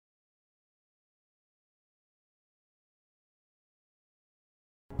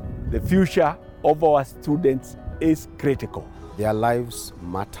The future of our students is critical. Their lives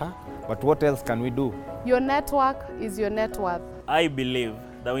matter. But what else can we do? Your network is your net worth. I believe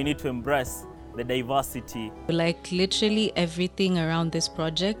that we need to embrace the diversity. Like literally everything around this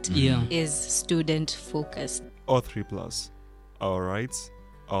project is student focused. O3+, our rights,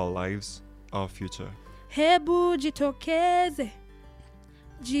 our lives, our future. Hebu jitokeze,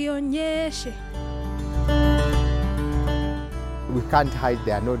 jionyeshe. We can't hide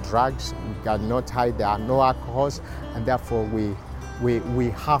there are no drugs, we cannot hide there are no alcohols, and therefore we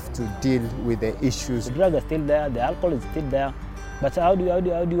have to deal with the issues. The drugs are still there, the alcohol is still there, but how do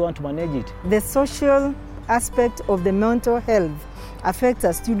you want to manage it? The social aspect of the mental health affects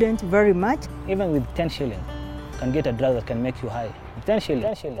a student very much. Even with 10 shillings, you can get a drug that can make you high. 10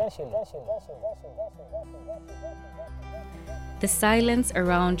 shillings. The silence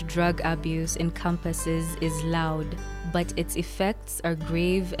around drug abuse in campuses is loud, but its effects are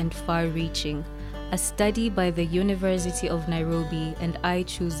grave and far-reaching. A study by the University of Nairobi and I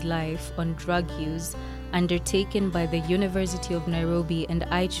Choose Life on drug use, undertaken by the University of Nairobi and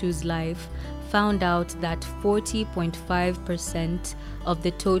I Choose Life, found out that 40.5% of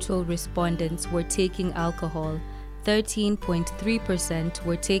the total respondents were taking alcohol, 13.3%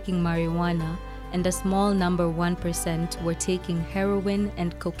 were taking marijuana, and a small number 1% were taking heroin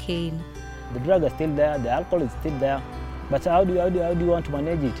and cocaine. The drugs are still there, the alcohol is still there, but how do you want to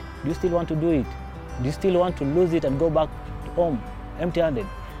manage it? Do you still want to do it? Do you still want to lose it and go back home empty-handed?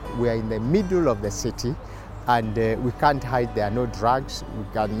 We are in the middle of the city, and we can't hide there are no drugs, we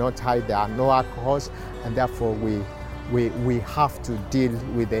cannot hide there are no alcohols, and therefore we have to deal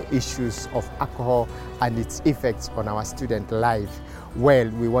with the issues of alcohol and its effects on our student life. Well,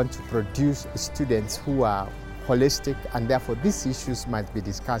 we want to produce students who are holistic, and therefore these issues might be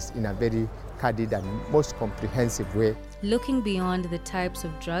discussed in a very candid and most comprehensive way. Looking beyond the types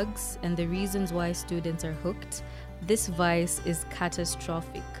of drugs and the reasons why students are hooked, this vice is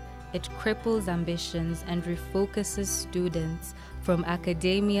catastrophic. It cripples ambitions and refocuses students from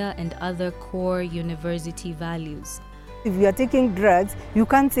academia and other core university values. If you are taking drugs, you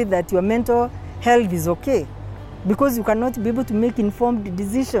can't say that your mental health is okay, because you cannot be able to make informed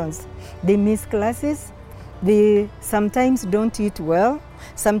decisions. They miss classes, they sometimes don't eat well,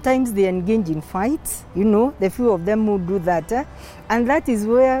 sometimes they engage in fights, the few of them who do that. And that is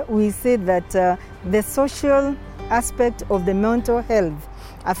where we say that the social aspect of the mental health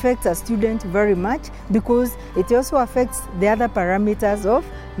affects a student very much, because it also affects the other parameters of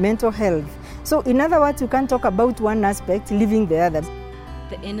mental health. So in other words, you can't talk about one aspect leaving the other.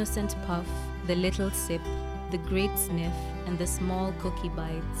 The innocent puff, the little sip, the great sniff, and the small cookie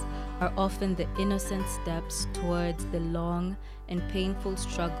bites are often the innocent steps towards the long and painful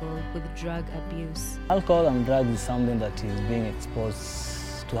struggle with drug abuse. Alcohol and drugs is something that is being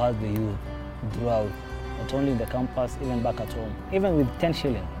exposed to us, the youth, throughout, not only in the campus, even back at home. Even with 10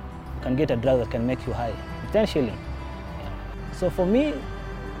 shillings, you can get a drug that can make you high. 10 shillings. Yeah. So for me,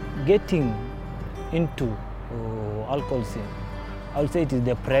 getting into alcohol scene, I would say it is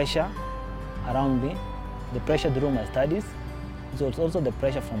the pressure around me, the pressure through my studies. So it's also the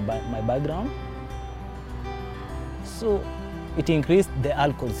pressure from my background. So it increased the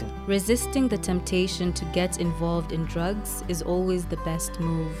alcohol scene. Resisting the temptation to get involved in drugs is always the best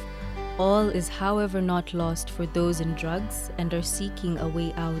move. All is, however, not lost for those in drugs and are seeking a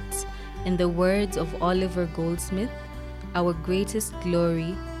way out. In the words of Oliver Goldsmith, our greatest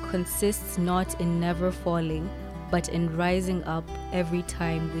glory consists not in never falling, but in rising up every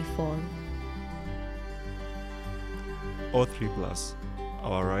time we fall. O3+,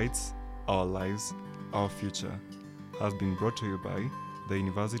 our rights, our lives, our future, has been brought to you by the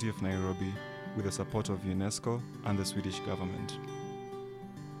University of Nairobi with the support of UNESCO and the Swedish government.